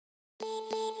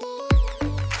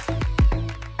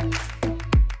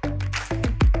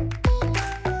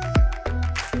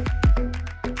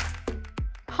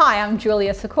Hi, I'm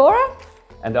Julia Sikora.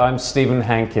 And I'm Stephen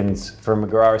Hankins from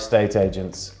McGrath Estate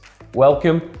Agents.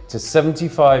 Welcome to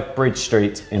 75 Bridge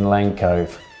Street in Lane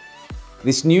Cove.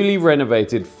 This newly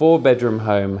renovated 4-bedroom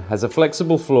home has a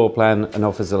flexible floor plan and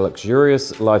offers a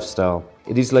luxurious lifestyle.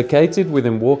 It is located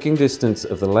within walking distance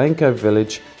of the Lane Cove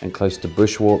village and close to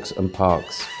bushwalks and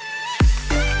parks.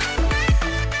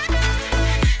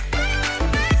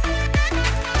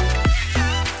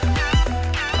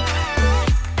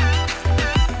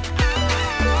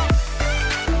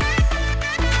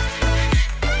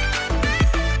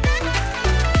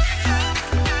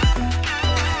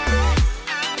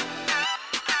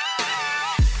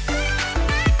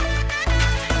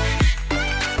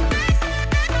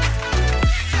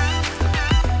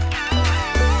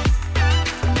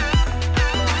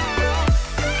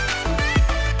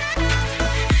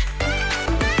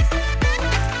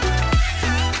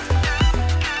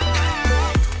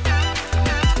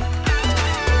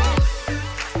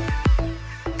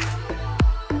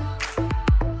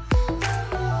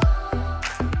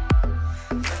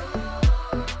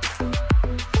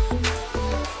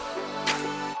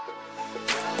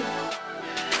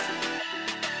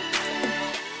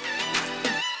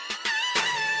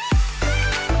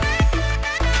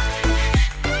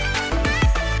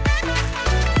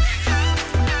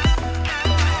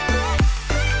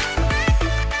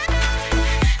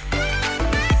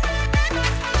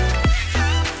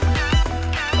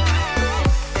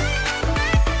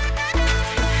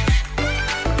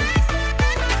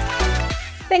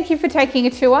 Thank you for taking a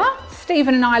tour.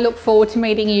 Stephen and I look forward to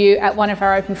meeting you at one of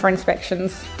our open for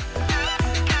inspections.